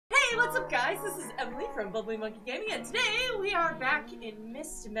Hey, what's up guys? This is Emily from Bubbly Monkey Gaming, and today we are back in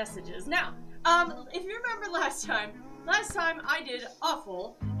Missed Messages. Now, if you remember last time I did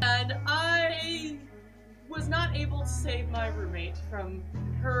awful, and I was not able to save my roommate from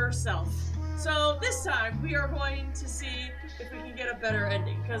herself. So this time we are going to see if we can get a better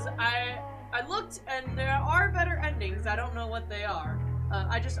ending, because I looked and there are better endings. I don't know what they are.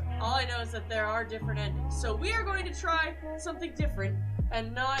 All I know is that there are different endings. So we are going to try something different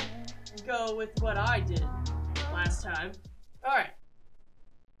and not go with what I did last time. Alright.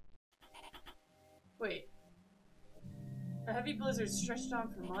 Wait. A heavy blizzard stretched on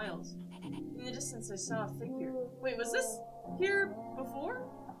for miles. In the distance I saw a figure. Wait, was this here before?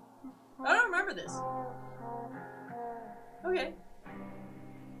 I don't remember this. Okay.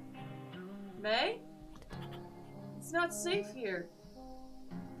 May? It's not safe here.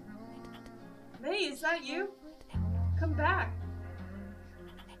 May, is that you? Come back.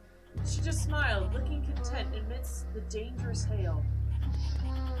 She just smiled, looking content amidst the dangerous hail.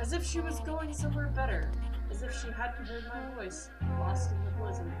 As if she was going somewhere better. As if she hadn't heard my voice, lost in the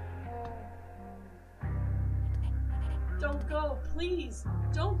blizzard. Don't go, please!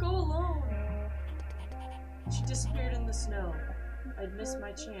 Don't go alone! She disappeared in the snow. I'd missed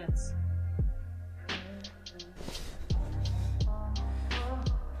my chance.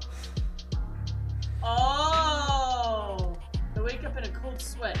 Oh! I wake up in a cold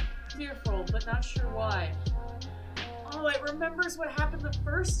sweat, fearful but not sure why. Oh, it remembers what happened the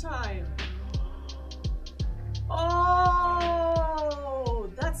first time. Oh!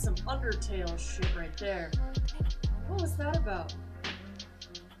 That's some Undertale shit right there. What was that about?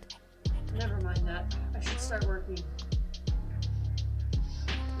 Never mind that. I should start working.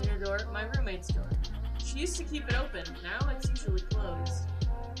 Your door, my roommate's door. She used to keep it open. Now it's usually closed.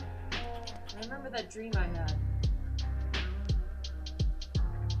 I remember that dream I had.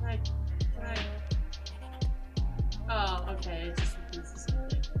 Can I? Oh, okay. It just repeats the same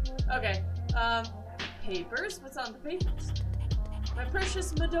thing. Okay. Papers? What's on the papers? My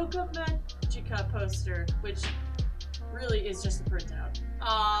precious Madoka Magica poster, which really is just a printout.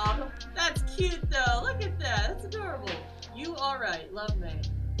 Aw, that's cute though. Look at that. That's adorable. You alright. Love May.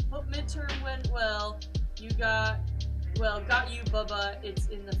 Hope midterm went well. Got you, Bubba. It's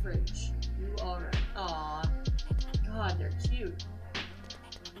in the fridge. You alright. Aw. God, they're cute.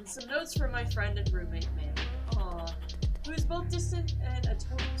 And some notes from my friend and roommate, May. Aw. Who's both distant and a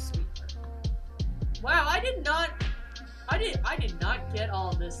total sweetheart. Wow, I did not get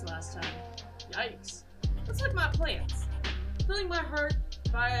all this last time. Yikes. What's with my plants? Filling my heart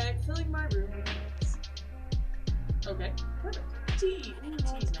by filling my room with plants. Okay, perfect. Tea. Ooh,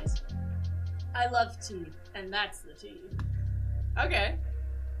 tea's nice. I love tea, and that's the tea. Okay.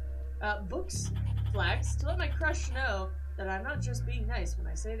 Books, flags, to let my crush know that I'm not just being nice when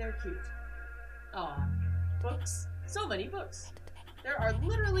I say they're cute. Aw. Books. So many books. There are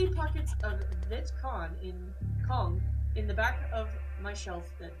literally pockets of Kong in the back of my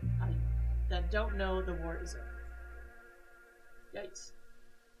shelf that don't know the war is over. Yikes.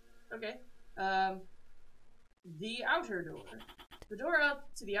 Okay. The outer door. The door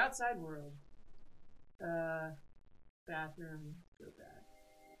out to the outside world. Bathroom. Go back.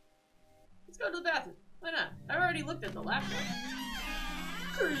 Let's go to the bathroom. Why not? I already looked at the last one.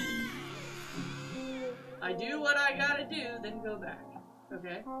 I do what I gotta do, then go back.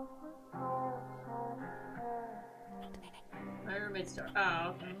 Okay. My roommate's door. Oh,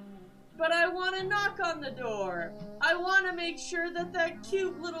 okay. But I want to knock on the door. I want to make sure that that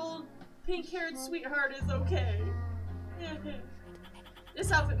cute little pink-haired sweetheart is okay.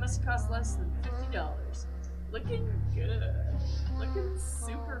 This outfit must cost less than $50. Looking good. Looking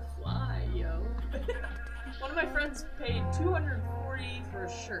super fly, yo. One of my friends paid $240 for a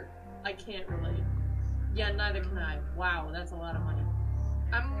shirt. I can't relate. Yeah, neither can I. Wow, that's a lot of money.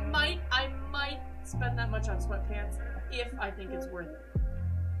 I might spend that much on sweatpants if I think it's worth it.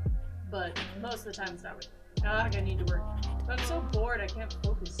 But most of the time it's not worth it. I need to work. But I'm so bored I can't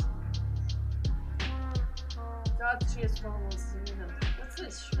focus. God, she has fallen. What's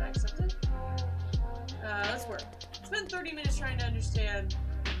this? Should I accept it? Let's work. Spend 30 minutes trying to understand,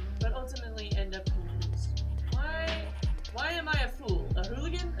 but ultimately end up confused. Why am I a fool? A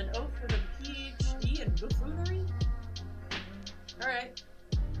hooligan? An oaf with a PhD in buffoonery? Alright.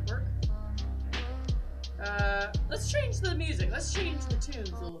 Work. Let's change the music. Let's change the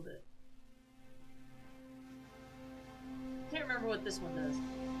tunes a little bit. Can't remember what this one does.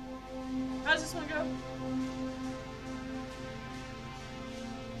 How does this one go?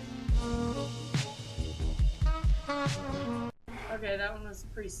 Okay, that one was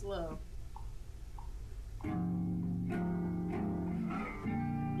pretty slow.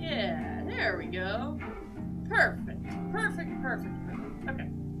 Yeah. There we go. Perfect. Perfect, perfect, perfect. Okay.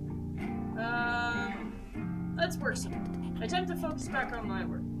 Let's work some. I attempt to focus back on my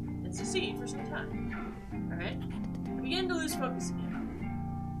work and succeed for some time. Alright? I begin to lose focus again.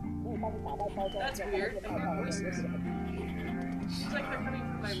 That's weird. I hear voices. Seems like they're coming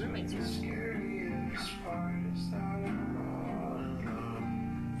from my roommate's room.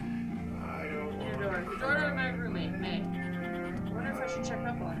 Inner door. The door to my roommate, May. I wonder if I should check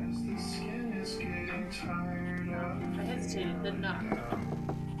up on her. I hesitated, then knocked.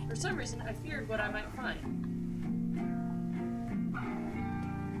 For some reason, I feared what I might find.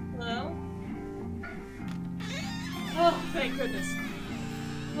 Hello? Oh, thank goodness.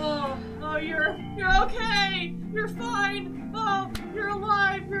 Oh, you're okay! You're fine! Oh, you're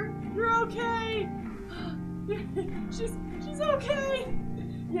alive! You're okay! She's okay!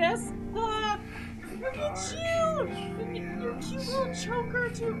 Yes? Look at you! You're a cute little choker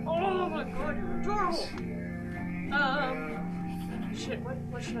too! Oh my god, you're adorable! Shit,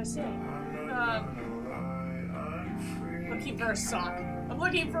 what should I say? Looking for a sock. I'm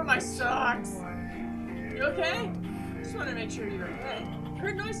looking for my socks! You okay? Just wanted to make sure you're okay. I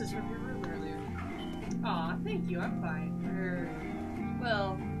heard noises from your room earlier. Aw, thank you, I'm fine.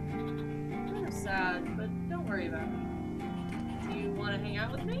 Well, kind of sad, but don't worry about me. Do you want to hang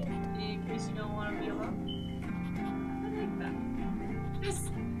out with me? In case you don't want to be alone? I like that.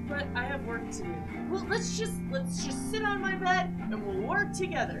 Yes, but I have work to do. Well, let's just sit on my bed and we'll work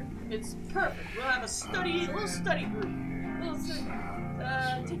together. It's perfect. We'll have a little study group.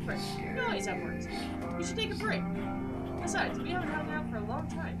 Take a break. We always have work to do. You should take a break. Besides, we haven't hung out for a long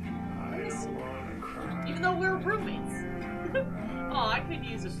time. I miss you. Even though we're roommates. Aw, I could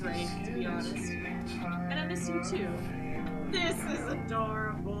use a break, to be honest. And I miss you too. This is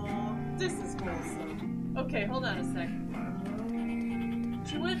adorable. This is wholesome. Okay, hold on a sec.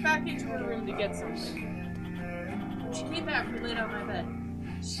 She went back into her room to get something. When she came back, we laid on my bed.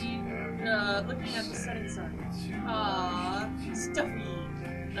 She, looking at the setting sun. Aww, stuffy.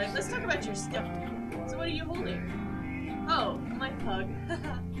 Let's talk about your stuffy. So what are you holding? Oh, my pug.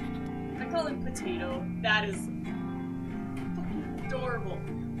 I call him Potato. That is fucking adorable.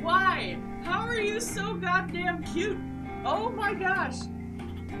 Why? How are you so goddamn cute? Oh my gosh.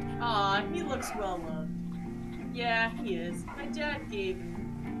 Aw, he looks well loved. Yeah, he is. My dad gave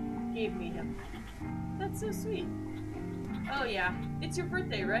me him. That's so sweet. Oh yeah, it's your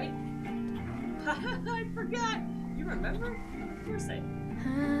birthday, right? I forgot. You remember? Of course I do.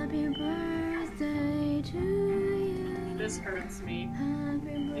 Happy birthday to you. This hurts me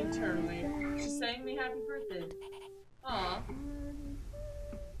internally. She sang me happy birthday. Aw.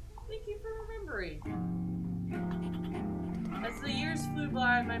 Thank you for remembering. As the years flew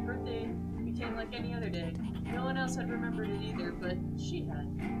by, my birthday became like any other day. No one else had remembered it either, but she had.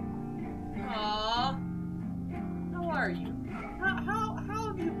 Aww. How are you? How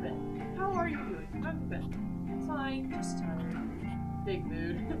have you been? How are you doing? How have you been? Fine, just tired. Big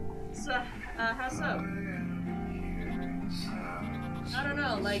mood. So, how so? I don't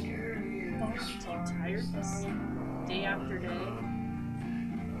know, like, falling into tiredness? Day after day?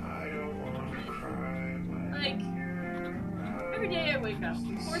 Like, every day I wake up,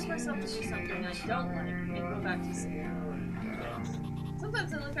 force myself to do something I don't like, and go back to sleep.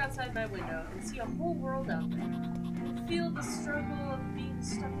 Sometimes I look outside my window and see a whole world out there. I feel the struggle of being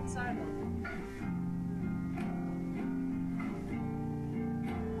stuck inside all day.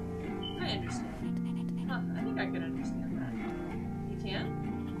 I understand. Huh, I think I can understand that. You can?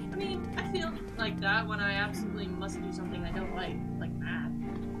 I mean, I feel like that when I absolutely must do something I don't like math.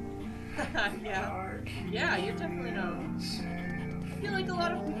 Yeah, you're definitely not alone. I feel like a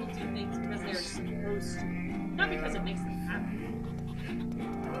lot of people do things because they're supposed to, not because it makes them happy.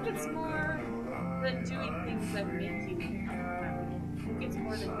 I think it's more than doing things that make you happy. I think it's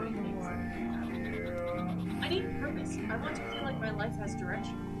more than doing things that make you happy. I need purpose. I want to feel like my life has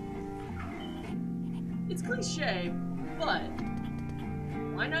direction. It's cliche, but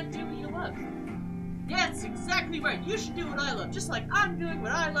why not do what you love? Yeah, that's exactly right. You should do what I love, just like I'm doing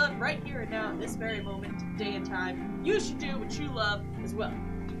what I love right here and now in this very moment, day and time. You should do what you love as well.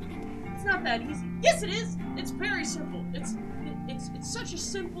 It's not that easy. Yes, it is. It's very simple. It's such a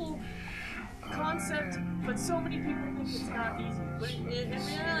simple concept, but so many people think it's not easy. But in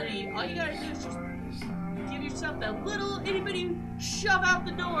reality, all you gotta do is just give yourself that little itty-bitty shove out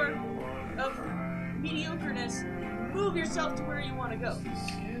the door of mediocreness. Move yourself to where you want to go.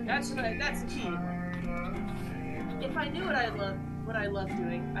 That's the key. If I knew what I love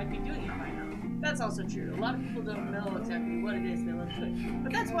doing, I'd be doing it by now. That's also true. A lot of people don't know exactly what it is they love doing.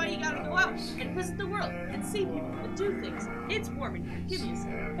 But that's why you gotta go out and visit the world and see people and do things. It's warm in here. Give me a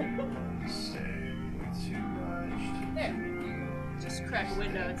second. There. Just crack a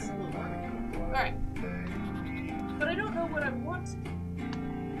window. It's a little warm in here. Alright. But I don't know what I want.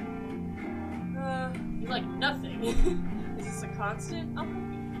 You like nothing. Is this a constant? I'll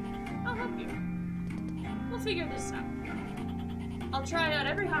help you. I'll help you. We'll figure this out. I'll try out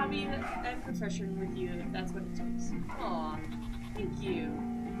every hobby and profession with you if that's what it takes. Aw, thank you.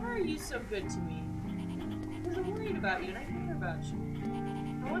 Why are you so good to me? Because I'm worried about you and I care about you.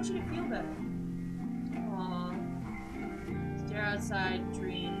 I want you to feel better. Aw. Stare outside,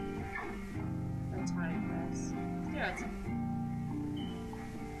 dream. Let time pass. Stare outside.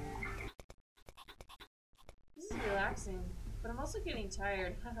 This is relaxing, but I'm also getting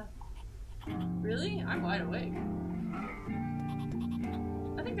tired. Really? I'm wide awake.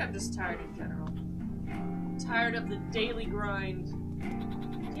 I think I'm just tired in general. Tired of the daily grind.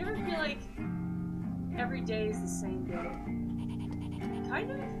 Do you ever feel like every day is the same day?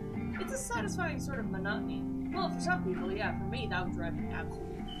 Kind of? It's a satisfying sort of monotony. Well, for some people, yeah. For me, that would drive me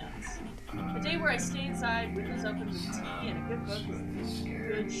absolutely nuts. A day where I stay inside, windows open with tea and a good book is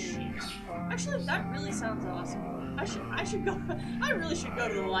good shit. Actually, that really sounds awesome. I should go. I really should go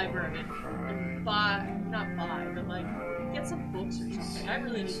to the library and not buy, but like get some books or something. I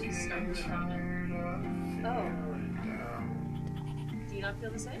really need to start doing that again. Oh. Do you not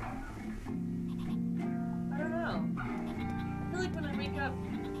feel the same? I don't know. I feel like when I wake up,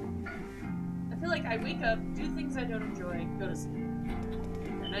 I wake up, do things I don't enjoy, go to sleep.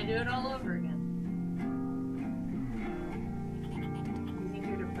 And I do it all over again. You think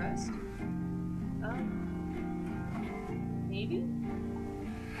you're depressed? Maybe?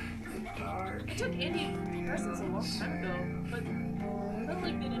 I took antidepressants a long time ago, but I felt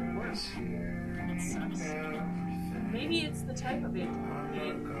like they didn't work. It sucks. Maybe it's the type of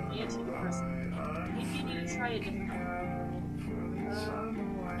antidepressant. Maybe you need to try a different one.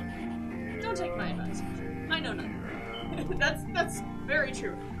 Don't take my advice. I know nothing. That's very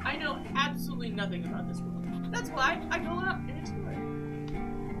true. I know absolutely nothing about this world. That's why I go out and explore.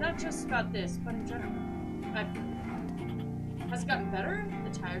 Not just about this, but in general. Has it gotten better?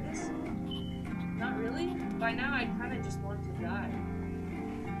 The tiredness? Not really. By now, I kind of just want to die.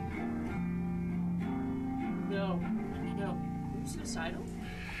 No. Are you suicidal?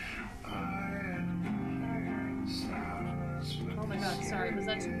 Oh my god, sorry. Was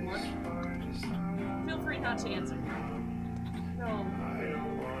that too blunt? Feel free not to answer. No.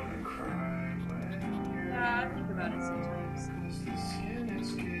 Yeah, I think about it sometimes.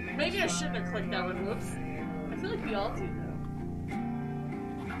 Maybe I shouldn't have clicked that one. Whoops. I feel like we all do, though.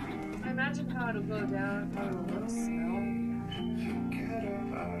 I imagine how it'll go down, how it'll look, smell.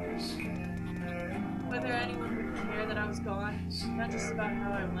 Whether anyone would care that I was gone, not just about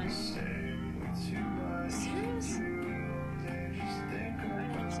how I went. Are you serious? I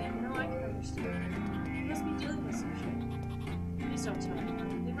understand. No, I can understand. You must be dealing with some shit. Please don't tell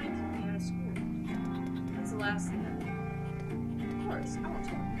anyone. They might kick me out of school. That's the last thing I do. Of course, I won't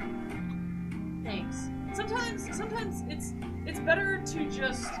tell anyone. Thanks. Sometimes it's better to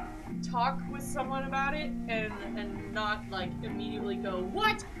just talk with someone about it and not like immediately go,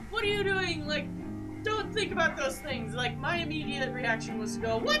 what are you doing? Like, don't think about those things. Like, my immediate reaction was to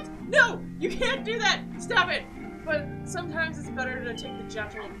go, what? No, you can't do that. Stop it. But sometimes it's better to take the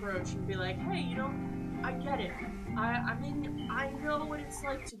gentle approach and be like, hey, you know, I get it. I know what it's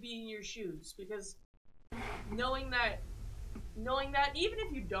like to be in your shoes, because knowing that even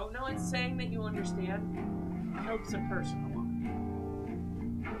if you don't know it, saying that you understand helps a person a lot.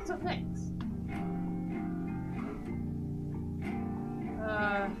 So thanks.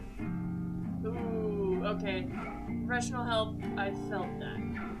 Ooh, okay. Professional help, I felt that.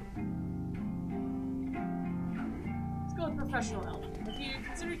 Let's go with professional help. Have you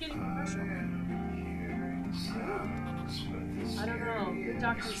considered getting professional help? I don't know. Good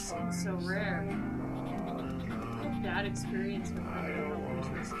doctors seem so rare. I had a bad experience with mental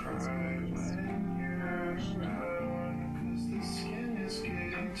health patients once at least. Oh, shit.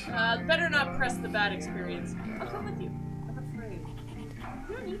 Better not press the bad experience. I'll come with you. I'm afraid.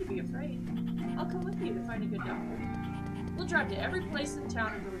 You don't need to be afraid. I'll come with you to find a good doctor. We'll drive to every place in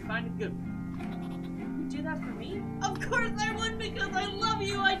town until we find a good one. You do that for me? Of course I would, because I love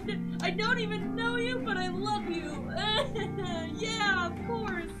you. I don't even know you, but I love you. Yeah, of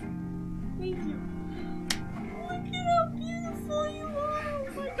course. Thank you. Look at how beautiful you are.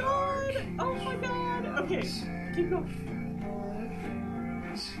 Oh my god. Oh my god. Okay, keep going.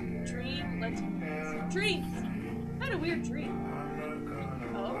 Dream, let's dreams. I had a weird dream.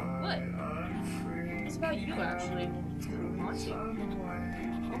 Oh, what? about you, actually. It's kind of haunting.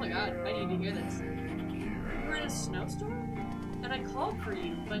 Oh my god, I need to hear this. You were in a snowstorm? And I called for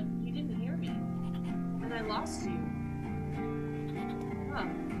you, but you didn't hear me. And I lost you. Huh,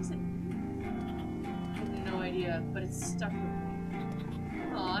 is it? I have no idea, but it's stuck with me.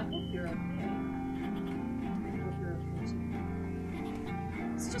 Aw, I hope you're okay. I hope you're okay too.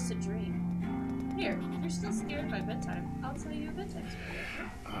 It's just a dream. Here, if you're still scared by bedtime, I'll tell you a bedtime story,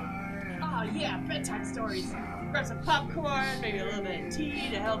 okay? Aw, yeah, bedtime stories! Grab some popcorn, maybe a little bit of tea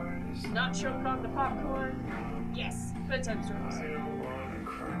to help not choke on the popcorn. Yes, bedtime stories.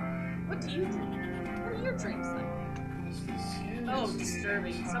 What do you dream? What are your dreams like? Oh,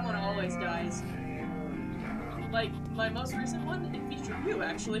 disturbing. Someone always dies. Like, my most recent one, it featured you,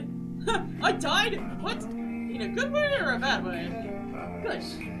 actually. I died? What? In a good way or a bad way? Good.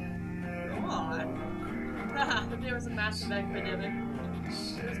 Go on. Haha, if there was a massive epidemic,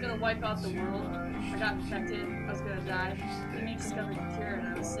 it was gonna wipe out the world. I got infected, I was gonna die. Then you discovered the cure and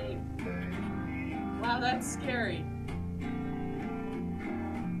I was saved. Wow, that's scary.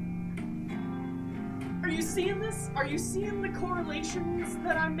 Are you seeing this? Are you seeing the correlations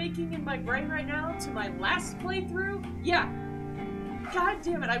that I'm making in my brain right now to my last playthrough? Yeah. God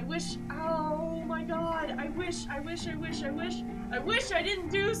damn it, I wish, oh my god, I wish I didn't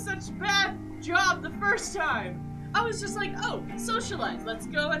do such a bad job the first time. I was just like, oh, socialize, let's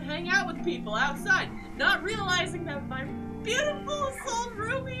go and hang out with people outside. Not realizing that my beautiful soul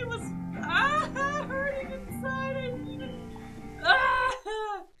Ruby was hurting inside. I needed,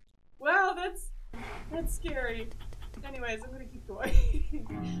 wow, that's scary. Anyways, I'm gonna keep going.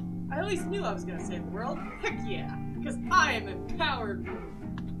 I always knew I was gonna save the world. Heck yeah, because I am empowered.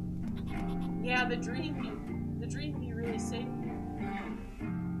 Yeah, the dream you really saved me.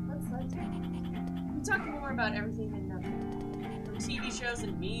 What's that? We talked more about everything and nothing. From TV shows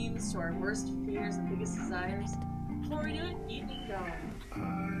and memes to our worst fears and biggest desires. Before we do it, evening dawn.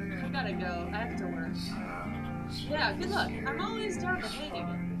 I gotta go. I have to work. Yeah, good luck. I'm always down to hang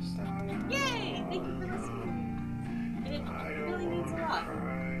again. Yay! Thank you for listening. It really means a lot.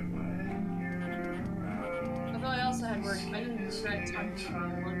 Although I also had work, I didn't regret talking to you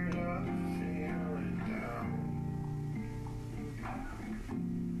one day.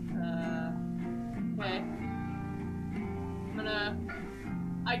 Okay.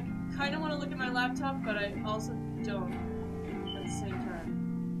 I kind of want to look at my laptop, but I also don't at the same time.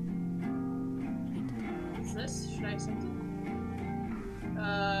 What's this? Should I accept it?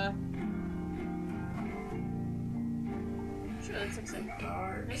 Sure, let's accept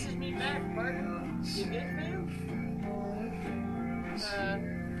it. Message me back, Bart. You good, fam?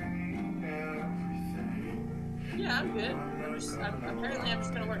 Yeah, I'm good. Apparently I'm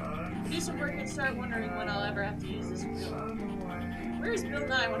just gonna work. Do some work and start wondering when I'll ever have to use this bill. Where's Bill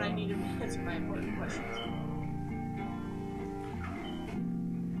Nye when I need him to answer my important questions?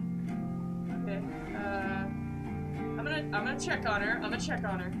 Okay, I'm gonna check on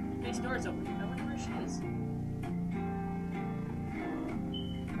her. These doors open. I wonder where she is.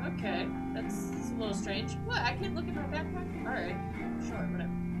 Okay, that's a little strange. What? I can't look at my backpack? Alright, sure,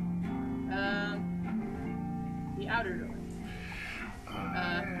 whatever. The outer door.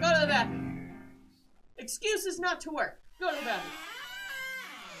 Go to the bathroom. Excuses not to work. Go to the bathroom.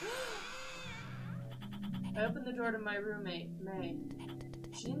 I opened the door to my roommate, May.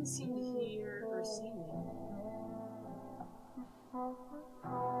 She didn't seem to hear or see me.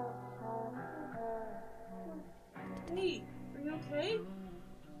 Hey, are you okay?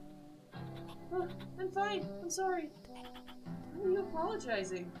 Oh, I'm fine. I'm sorry. Why are you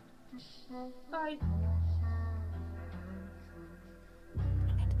apologizing? Bye.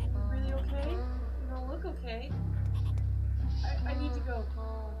 Really okay? You don't look okay. I need to go.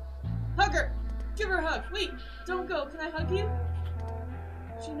 Hug her! Give her a hug! Wait! Don't go! Can I hug you?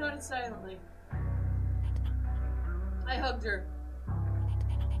 She nodded silently. I hugged her.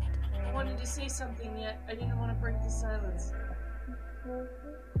 I wanted to say something, yet I didn't want to break the silence.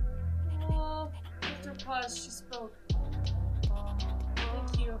 Oh, after a pause, she spoke.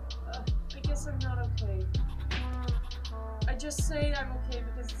 Thank you. I guess I'm not okay. I just say I'm okay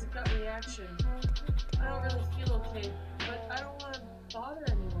because it's a gut reaction. I don't really feel okay, but I don't want to bother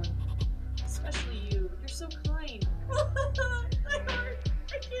anyone. Especially you. You're so kind. My heart.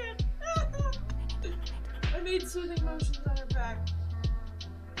 I can't. I made soothing motions on her back.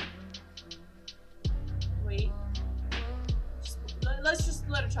 Wait. Let's just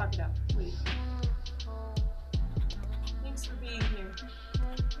let her talk it out. Wait. Thanks for being here.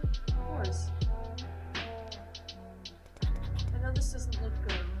 Of course. I know this doesn't look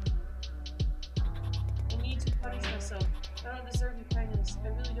good. I need to punish myself. I don't deserve your kindness. I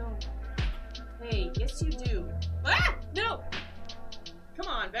really don't. Hey, yes you do. Ah! No! Come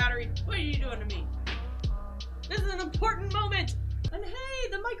on, battery. What are you doing to me? This is an important moment! And hey,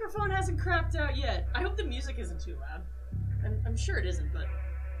 the microphone hasn't crapped out yet. I hope the music isn't too loud. I'm sure it isn't, but...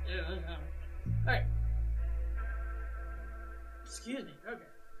 Alright. Excuse me, okay.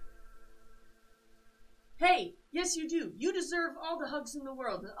 Hey, yes you do. You deserve all the hugs in the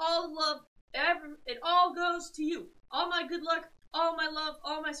world, and all the love, it all goes to you. All my good luck, all my love,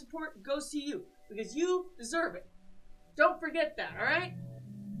 all my support goes to you, because you deserve it. Don't forget that, alright?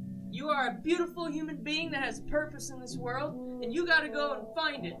 You are a beautiful human being that has purpose in this world, and you gotta go and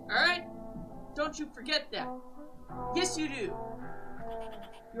find it, alright? Don't you forget that. Yes, you do.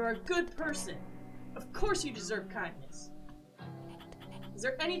 You're a good person. Of course you deserve kindness. Is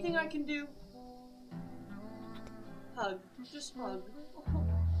there anything I can do? Hug. Just hug. Oh,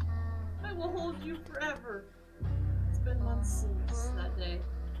 I will hold you forever. It's been months since that day.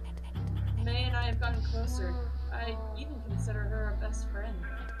 May and I have gotten closer. I even consider her our best friend.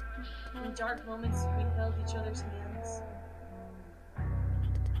 In dark moments, we held each other's hands.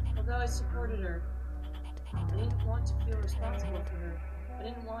 Although I supported her, I didn't want to feel responsible for her. I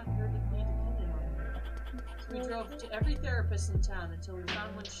didn't want her to be dependent on me. So we drove to every therapist in town until we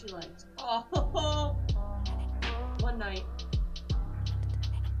found one she liked. Oh! One night,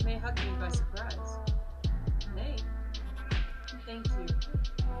 May hugged me by surprise. May? Thank you.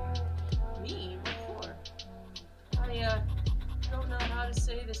 Me? What for? I don't know how to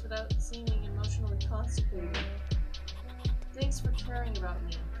say this without seeming emotionally constipated. Thanks for caring about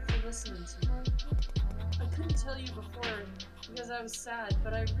me, for listening to me. I couldn't tell you before because I was sad,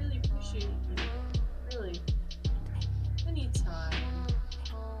 but I really appreciated you. Really. Anytime.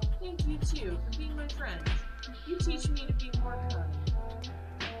 Thank you too for being my friend. You teach me to be more kind.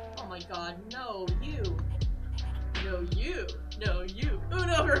 Oh my god, no, you. No, you. No, you.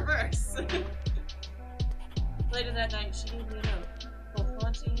 Uno reverse! Later that night, she gave me a note, both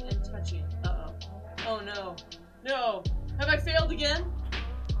haunting and touching. Uh-oh. Oh no. No! Have I failed again?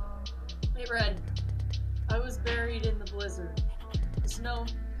 It read, I was buried in the blizzard. The snow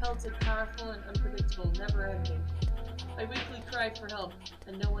pelted powerful and unpredictable, never ending. I weakly cried for help,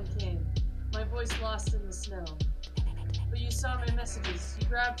 and no one came. My voice lost in the snow. But you saw my messages. You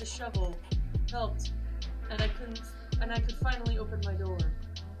grabbed a shovel, helped, and I could finally open my door.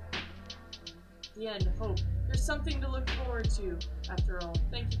 The end, hope. There's something to look forward to, after all.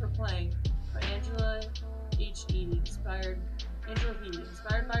 Thank you for playing. By Angela H.E. Inspired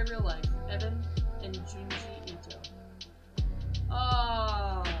by real life. Evan and Junji Ito.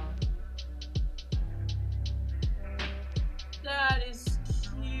 Ah, that is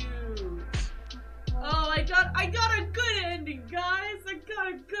cute. Oh, I got a good ending, guys. I got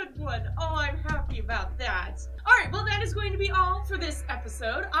a good one. Oh, I'm happy about that. All right, well, that is going to be all for this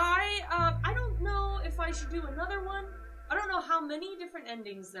episode. I don't know if I should do another one. I don't know how many different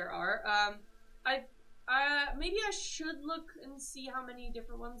endings there are. Maybe I should look and see how many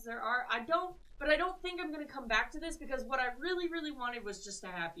different ones there are. I don't think I'm gonna come back to this because what I really, really wanted was just a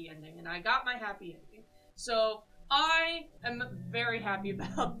happy ending, and I got my happy ending. So I am very happy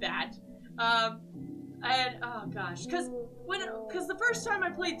about that. And oh gosh, because the first time I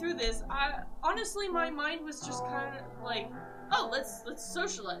played through this, honestly my mind was just kind of like, oh, let's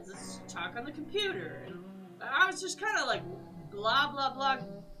socialize, let's talk on the computer, and I was just kind of like blah blah blah,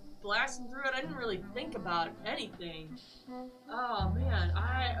 blasting through it. I didn't really think about anything. Oh man,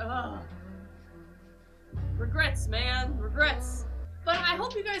 regrets, man, regrets. But I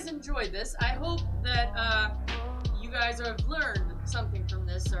hope you guys enjoyed this. I hope that you guys have learned something from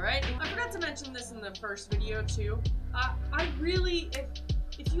this, alright? I forgot to mention this in the first video too. I really,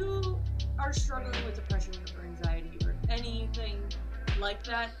 if you are struggling with depression or anxiety or anything like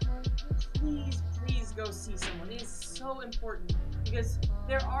that, please go see someone. It is so important because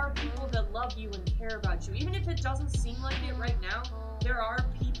there are people that love you and care about you. Even if it doesn't seem like it right now, there are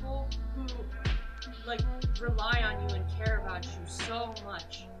people who like rely on you and care about you so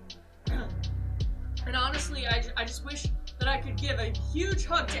much. And honestly, I just wish that I could give a huge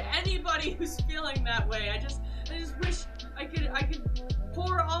hug to anybody who's feeling that way. I just wish I could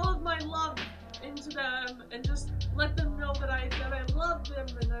pour all of my love into them and just let them know that I love them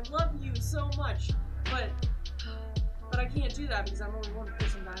and I love you so much. But I can't do that because I'm only one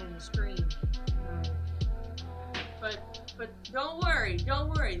person behind the screen. But don't worry.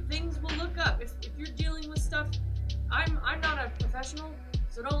 Things will look up. If you're dealing with stuff, I'm not a professional,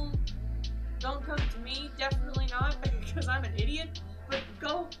 so don't come to me, definitely not, because I'm an idiot. But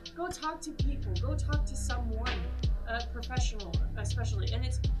go talk to people. Go talk to someone, professional especially. And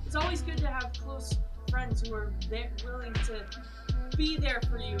it's always good to have close friends who are willing to be there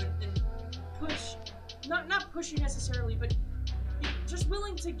for you and push, not pushing necessarily, but just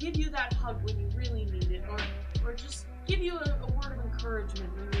willing to give you that hug when you really need it, or just give you a word of encouragement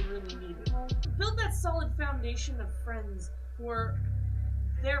when you really need it. Build that solid foundation of friends who are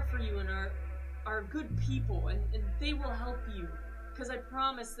there for you and are good people, and they will help you. Because I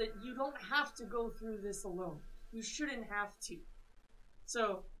promise that you don't have to go through this alone. You shouldn't have to.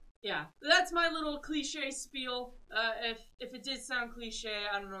 So, yeah, that's my little cliche spiel. If it did sound cliche,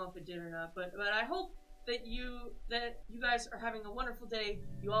 I don't know if it did or not, but I hope that you guys are having a wonderful day.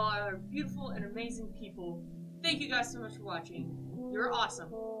 You all are beautiful and amazing people. Thank you guys so much for watching. You're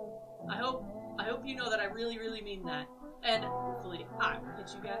awesome. I hope you know that I really, really mean that. And hopefully I will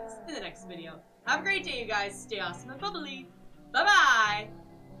catch you guys in the next video. Have a great day, you guys. Stay awesome and bubbly. Bye-bye!